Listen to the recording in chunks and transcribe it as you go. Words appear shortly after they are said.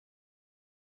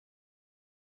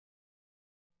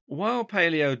While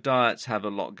paleo diets have a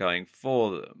lot going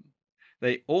for them,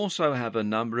 they also have a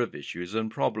number of issues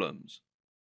and problems.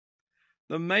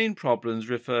 The main problems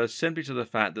refer simply to the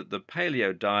fact that the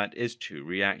paleo diet is too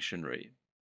reactionary.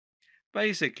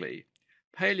 Basically,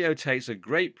 paleo takes a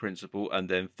great principle and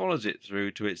then follows it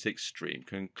through to its extreme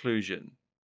conclusion.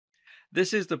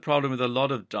 This is the problem with a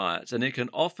lot of diets, and it can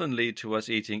often lead to us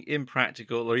eating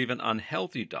impractical or even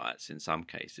unhealthy diets in some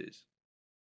cases.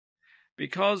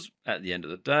 Because, at the end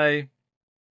of the day,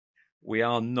 we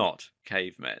are not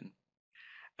cavemen.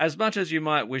 As much as you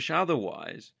might wish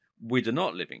otherwise, we do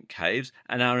not live in caves,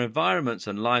 and our environments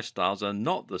and lifestyles are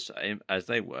not the same as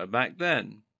they were back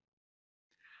then.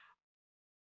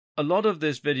 A lot of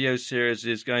this video series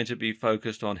is going to be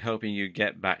focused on helping you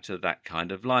get back to that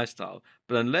kind of lifestyle,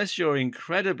 but unless you're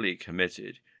incredibly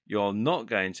committed, you're not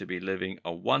going to be living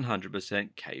a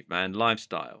 100% caveman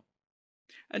lifestyle.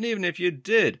 And even if you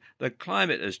did, the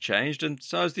climate has changed and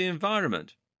so has the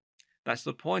environment. That's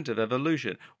the point of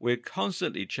evolution. We're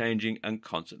constantly changing and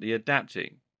constantly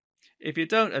adapting. If you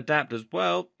don't adapt as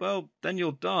well, then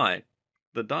you'll die.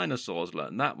 The dinosaurs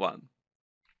learned that one.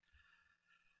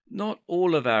 Not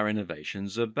all of our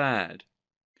innovations are bad.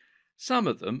 Some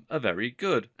of them are very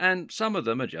good, and some of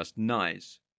them are just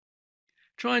nice.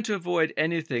 Trying to avoid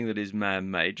anything that is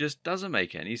man-made just doesn't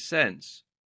make any sense.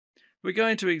 We're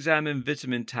going to examine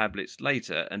vitamin tablets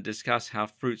later and discuss how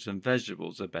fruits and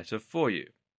vegetables are better for you.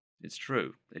 It's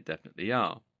true, they definitely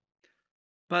are.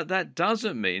 But that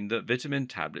doesn't mean that vitamin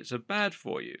tablets are bad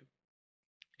for you.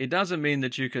 It doesn't mean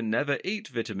that you can never eat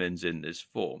vitamins in this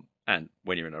form. And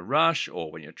when you're in a rush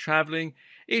or when you're traveling,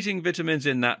 eating vitamins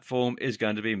in that form is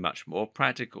going to be much more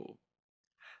practical.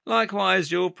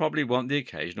 Likewise, you'll probably want the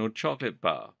occasional chocolate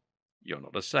bar. You're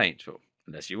not a saint, or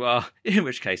unless you are, in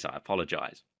which case I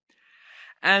apologize.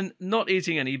 And not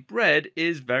eating any bread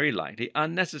is very likely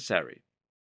unnecessary.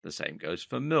 The same goes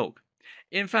for milk.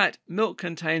 In fact, milk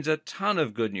contains a ton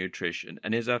of good nutrition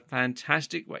and is a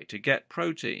fantastic way to get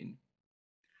protein.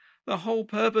 The whole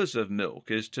purpose of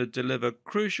milk is to deliver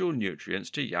crucial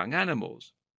nutrients to young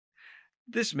animals.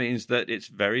 This means that it's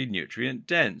very nutrient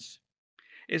dense.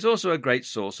 It's also a great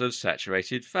source of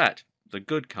saturated fat, the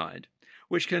good kind,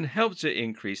 which can help to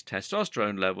increase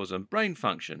testosterone levels and brain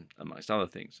function, amongst other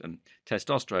things. And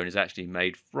testosterone is actually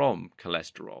made from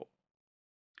cholesterol.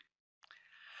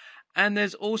 And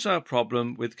there's also a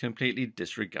problem with completely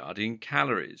disregarding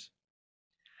calories.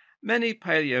 Many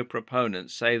paleo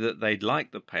proponents say that they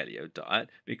like the paleo diet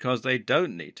because they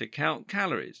don't need to count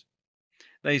calories.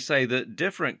 They say that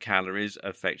different calories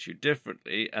affect you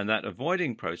differently and that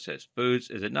avoiding processed foods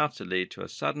is enough to lead to a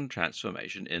sudden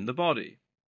transformation in the body.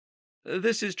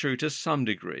 This is true to some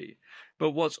degree,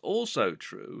 but what's also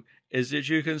true is that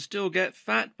you can still get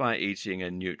fat by eating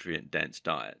a nutrient-dense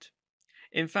diet.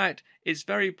 In fact, it's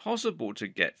very possible to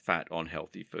get fat on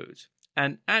healthy foods.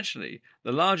 And actually,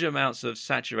 the large amounts of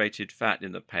saturated fat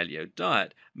in the paleo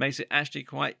diet makes it actually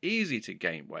quite easy to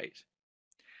gain weight.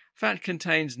 Fat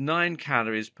contains 9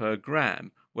 calories per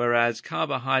gram, whereas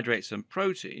carbohydrates and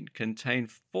protein contain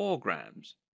 4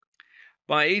 grams.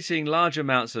 By eating large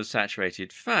amounts of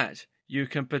saturated fat, you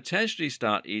can potentially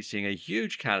start eating a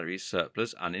huge calorie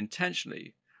surplus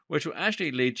unintentionally, which will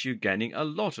actually lead to you gaining a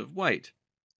lot of weight.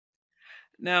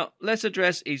 Now, let's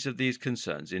address each of these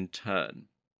concerns in turn.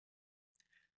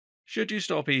 Should you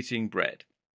stop eating bread?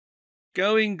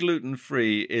 Going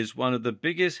gluten-free is one of the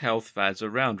biggest health fads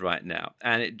around right now,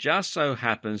 and it just so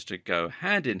happens to go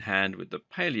hand in hand with the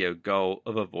paleo goal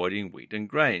of avoiding wheat and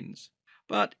grains.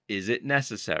 But is it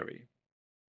necessary?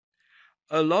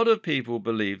 A lot of people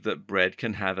believe that bread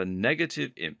can have a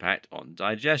negative impact on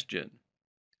digestion.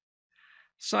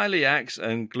 Celiacs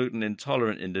and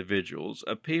gluten-intolerant individuals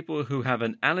are people who have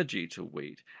an allergy to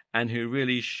wheat and who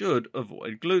really should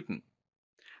avoid gluten.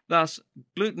 Thus,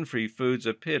 gluten-free foods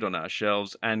appeared on our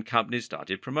shelves and companies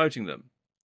started promoting them.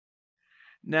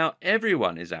 Now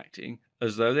everyone is acting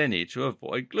as though they need to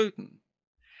avoid gluten.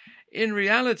 In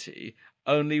reality,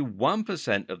 only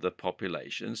 1% of the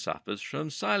population suffers from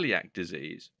celiac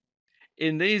disease.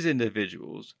 In these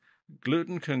individuals,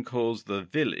 gluten can cause the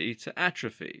villi to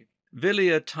atrophy. Villi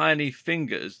are tiny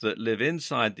fingers that live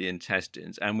inside the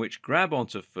intestines and which grab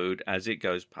onto food as it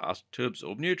goes past to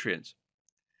absorb nutrients.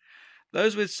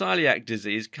 Those with celiac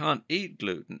disease can't eat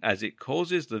gluten as it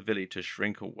causes the villi to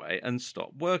shrink away and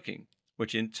stop working,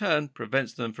 which in turn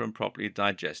prevents them from properly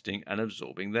digesting and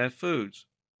absorbing their foods.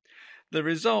 The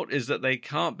result is that they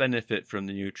can't benefit from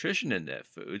the nutrition in their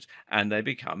foods and they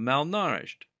become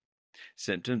malnourished.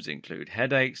 Symptoms include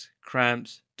headaches,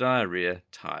 cramps, diarrhea,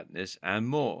 tiredness, and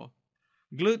more.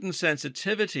 Gluten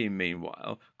sensitivity,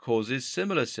 meanwhile, causes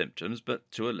similar symptoms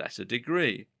but to a lesser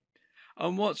degree.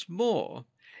 And what's more,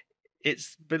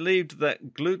 it's believed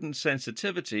that gluten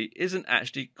sensitivity isn't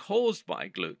actually caused by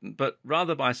gluten, but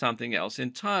rather by something else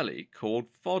entirely called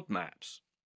FODMAPs.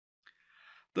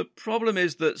 The problem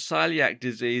is that celiac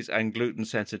disease and gluten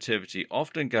sensitivity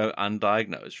often go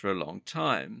undiagnosed for a long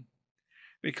time.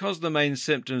 Because the main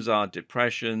symptoms are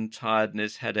depression,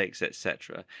 tiredness, headaches,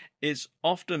 etc., it's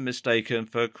often mistaken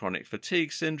for chronic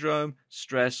fatigue syndrome,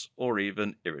 stress, or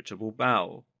even irritable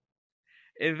bowel.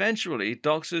 Eventually,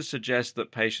 doctors suggest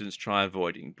that patients try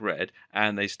avoiding bread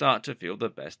and they start to feel the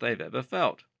best they've ever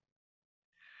felt.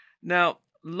 Now,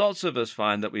 lots of us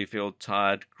find that we feel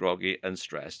tired, groggy, and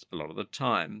stressed a lot of the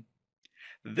time.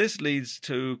 This leads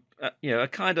to a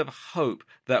kind of hope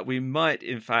that we might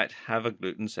in fact have a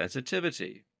gluten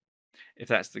sensitivity. If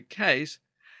that's the case,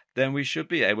 then we should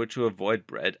be able to avoid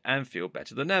bread and feel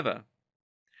better than ever.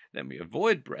 Then we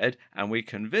avoid bread and we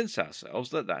convince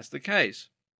ourselves that that's the case.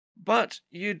 But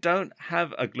you don't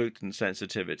have a gluten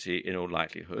sensitivity in all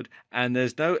likelihood, and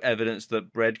there's no evidence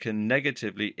that bread can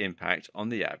negatively impact on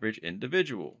the average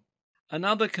individual.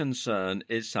 Another concern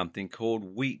is something called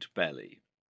wheat belly.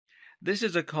 This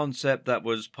is a concept that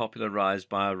was popularized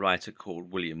by a writer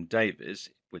called William Davis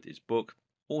with his book,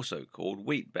 also called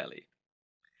Wheat Belly.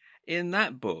 In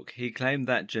that book, he claimed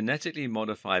that genetically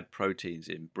modified proteins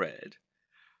in bread,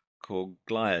 called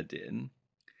gliadin,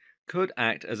 could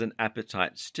act as an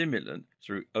appetite stimulant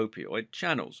through opioid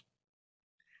channels.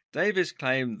 Davis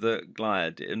claimed that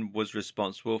gliadin was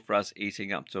responsible for us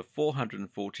eating up to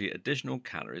 440 additional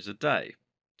calories a day,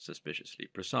 suspiciously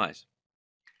precise.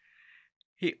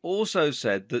 He also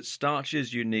said that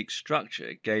starch's unique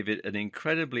structure gave it an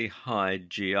incredibly high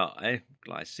GI,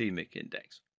 glycemic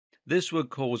index. This would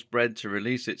cause bread to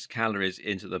release its calories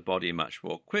into the body much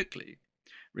more quickly,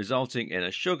 resulting in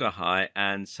a sugar high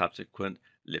and subsequent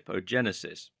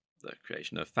lipogenesis, the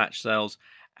creation of fat cells,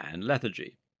 and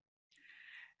lethargy.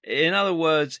 In other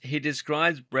words, he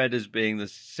describes bread as being the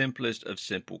simplest of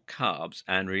simple carbs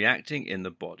and reacting in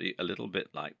the body a little bit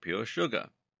like pure sugar.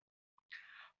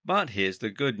 But here's the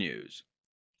good news.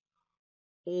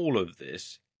 All of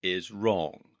this is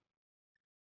wrong.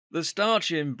 The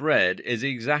starch in bread is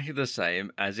exactly the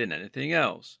same as in anything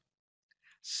else.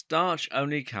 Starch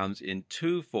only comes in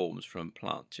two forms from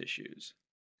plant tissues,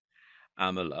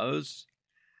 amylose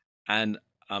and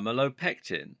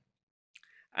amylopectin.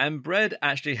 And bread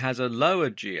actually has a lower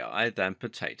GI than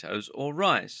potatoes or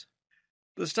rice.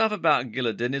 The stuff about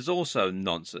gliadin is also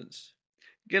nonsense.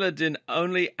 Gliadin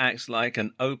only acts like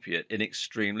an opiate in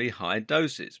extremely high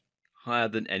doses, higher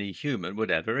than any human would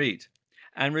ever eat.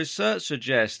 And research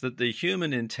suggests that the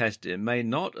human intestine may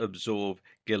not absorb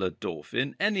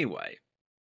gliadorphin anyway.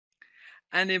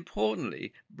 And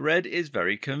importantly, bread is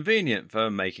very convenient for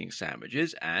making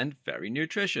sandwiches and very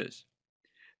nutritious.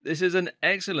 This is an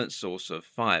excellent source of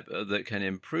fiber that can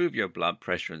improve your blood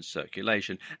pressure and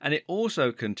circulation, and it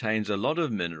also contains a lot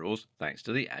of minerals thanks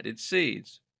to the added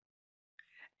seeds.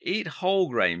 Eat whole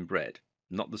grain bread,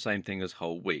 not the same thing as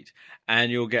whole wheat,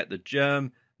 and you'll get the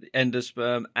germ, the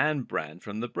endosperm, and bran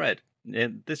from the bread.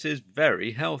 This is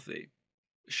very healthy.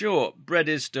 Sure, bread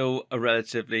is still a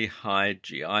relatively high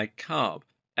GI carb,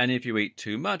 and if you eat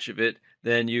too much of it,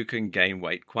 then you can gain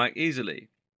weight quite easily.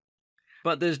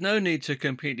 But there's no need to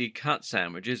completely cut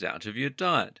sandwiches out of your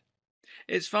diet.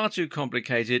 It's far too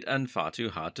complicated and far too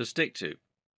hard to stick to,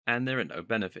 and there are no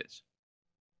benefits.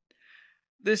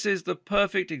 This is the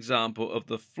perfect example of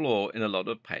the flaw in a lot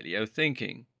of paleo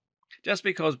thinking. Just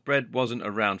because bread wasn't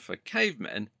around for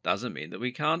cavemen doesn't mean that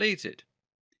we can't eat it.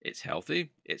 It's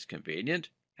healthy, it's convenient,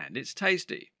 and it's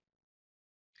tasty.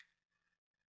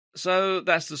 So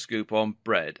that's the scoop on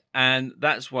bread, and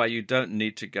that's why you don't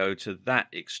need to go to that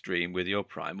extreme with your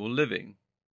primal living.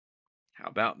 How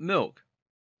about milk?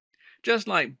 Just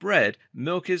like bread,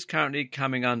 milk is currently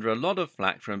coming under a lot of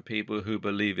flack from people who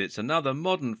believe it's another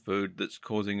modern food that's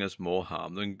causing us more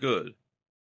harm than good.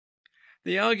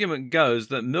 The argument goes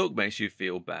that milk makes you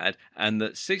feel bad and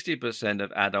that 60%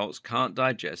 of adults can't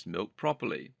digest milk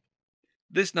properly.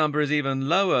 This number is even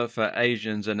lower for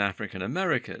Asians and African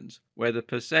Americans, where the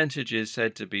percentage is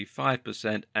said to be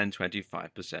 5% and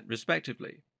 25%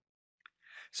 respectively.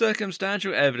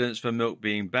 Circumstantial evidence for milk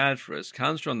being bad for us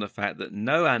comes from the fact that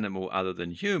no animal other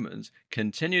than humans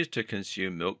continues to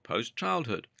consume milk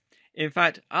post-childhood. In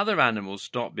fact, other animals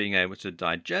stop being able to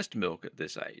digest milk at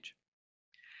this age.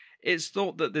 It's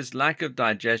thought that this lack of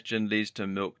digestion leads to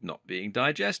milk not being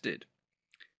digested.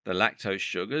 The lactose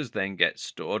sugars then get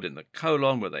stored in the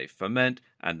colon where they ferment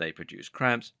and they produce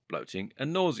cramps, bloating,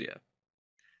 and nausea.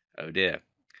 Oh dear,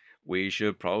 we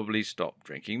should probably stop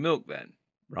drinking milk then,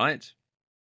 right?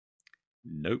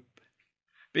 Nope.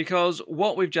 Because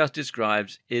what we've just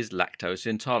described is lactose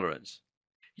intolerance.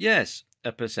 Yes,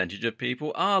 a percentage of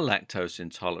people are lactose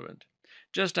intolerant,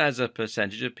 just as a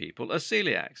percentage of people are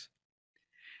celiacs.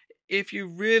 If you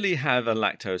really have a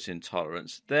lactose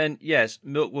intolerance, then yes,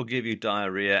 milk will give you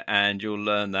diarrhea and you'll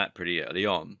learn that pretty early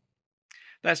on.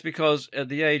 That's because at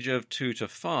the age of 2 to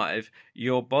 5,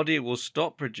 your body will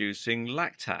stop producing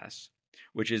lactase,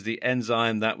 which is the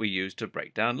enzyme that we use to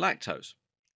break down lactose.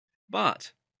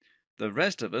 But the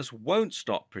rest of us won't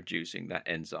stop producing that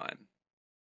enzyme.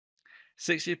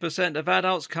 60% of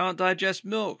adults can't digest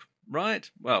milk,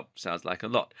 right? Well, sounds like a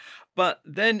lot. But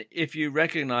then if you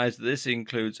recognize this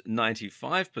includes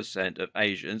 95% of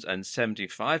Asians and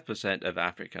 75% of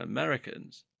African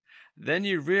Americans, then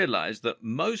you realize that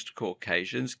most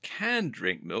Caucasians can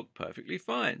drink milk perfectly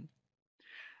fine.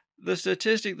 The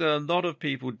statistic that a lot of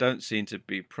people don't seem to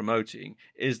be promoting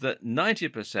is that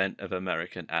 90% of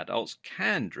American adults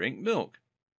can drink milk.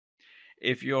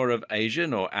 If you're of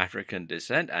Asian or African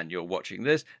descent and you're watching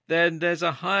this, then there's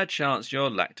a higher chance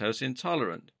you're lactose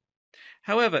intolerant.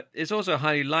 However, it's also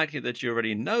highly likely that you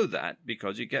already know that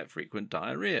because you get frequent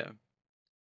diarrhea.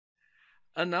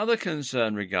 Another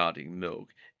concern regarding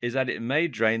milk is that it may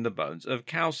drain the bones of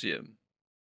calcium.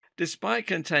 Despite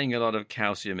containing a lot of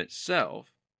calcium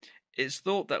itself, it's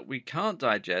thought that we can't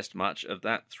digest much of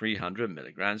that 300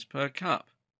 milligrams per cup.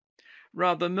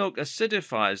 Rather, milk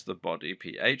acidifies the body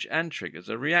pH and triggers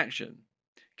a reaction.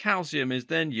 Calcium is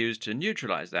then used to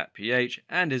neutralize that pH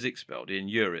and is expelled in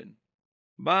urine.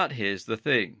 But here's the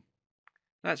thing.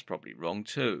 That's probably wrong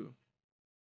too.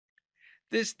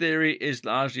 This theory is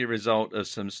largely a result of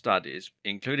some studies,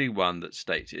 including one that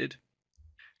stated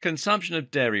consumption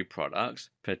of dairy products,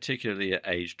 particularly at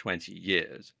age 20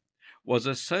 years, was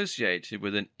associated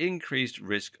with an increased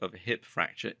risk of hip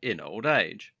fracture in old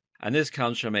age. And this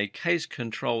comes from a case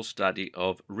control study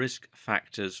of risk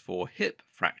factors for hip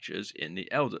fractures in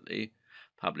the elderly,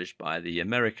 published by the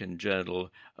American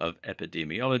Journal of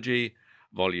Epidemiology,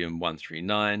 Volume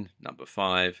 139, Number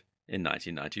 5, in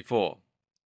 1994.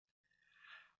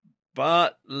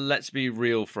 But let's be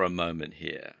real for a moment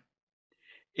here.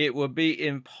 It would be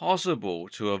impossible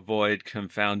to avoid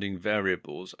confounding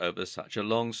variables over such a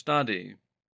long study.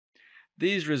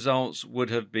 These results would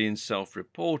have been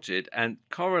self-reported, and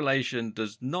correlation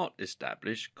does not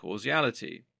establish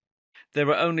causality. There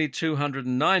were only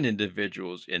 209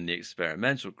 individuals in the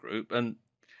experimental group, and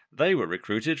they were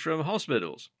recruited from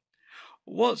hospitals.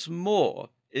 What's more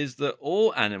is that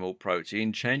all animal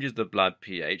protein changes the blood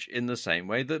pH in the same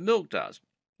way that milk does.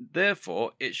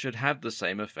 Therefore, it should have the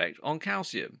same effect on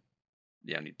calcium.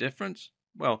 The only difference?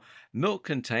 Well, milk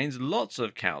contains lots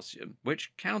of calcium,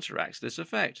 which counteracts this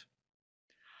effect.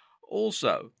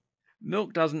 Also,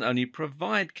 milk doesn't only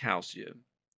provide calcium,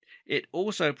 it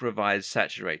also provides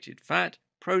saturated fat,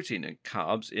 protein and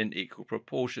carbs in equal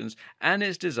proportions, and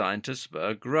is designed to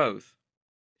spur growth.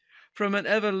 From an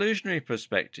evolutionary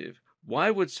perspective,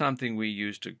 why would something we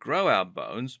use to grow our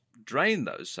bones drain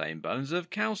those same bones of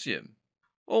calcium?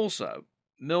 Also,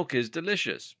 milk is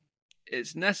delicious.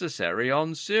 It's necessary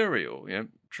on cereal.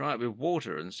 Try it with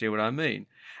water and see what I mean.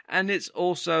 And it's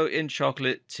also in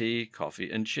chocolate, tea, coffee,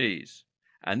 and cheese.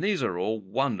 And these are all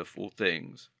wonderful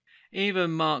things.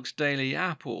 Even Mark's Daily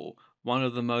Apple, one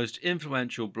of the most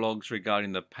influential blogs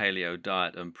regarding the paleo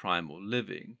diet and primal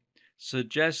living,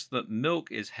 suggests that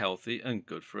milk is healthy and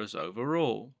good for us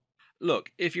overall.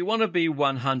 Look, if you want to be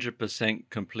 100%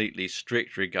 completely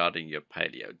strict regarding your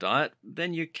paleo diet,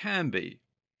 then you can be.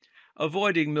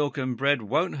 Avoiding milk and bread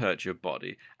won't hurt your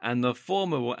body, and the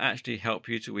former will actually help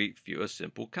you to eat fewer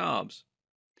simple carbs.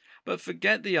 But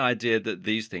forget the idea that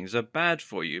these things are bad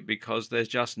for you, because there's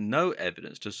just no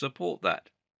evidence to support that.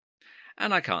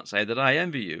 And I can't say that I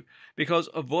envy you, because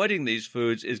avoiding these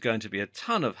foods is going to be a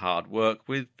ton of hard work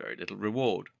with very little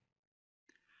reward.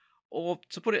 Or,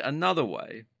 to put it another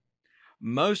way,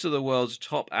 most of the world's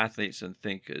top athletes and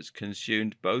thinkers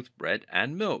consumed both bread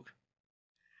and milk.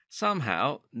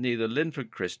 Somehow, neither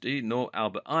Linford Christie nor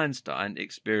Albert Einstein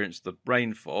experienced the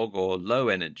brain fog or low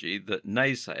energy that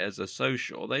naysayers are so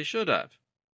sure they should have.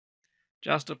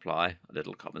 Just apply a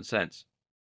little common sense.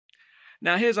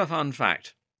 Now here's a fun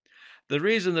fact. The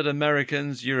reason that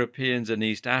Americans, Europeans and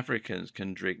East Africans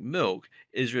can drink milk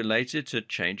is related to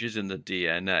changes in the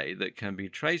DNA that can be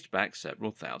traced back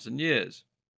several thousand years.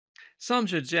 Some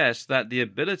suggest that the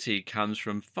ability comes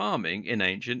from farming in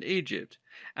ancient Egypt,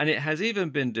 and it has even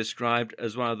been described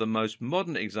as one of the most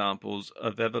modern examples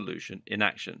of evolution in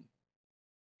action.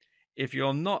 If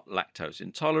you're not lactose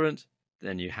intolerant,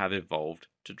 then you have evolved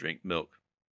to drink milk.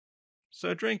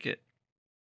 So drink it.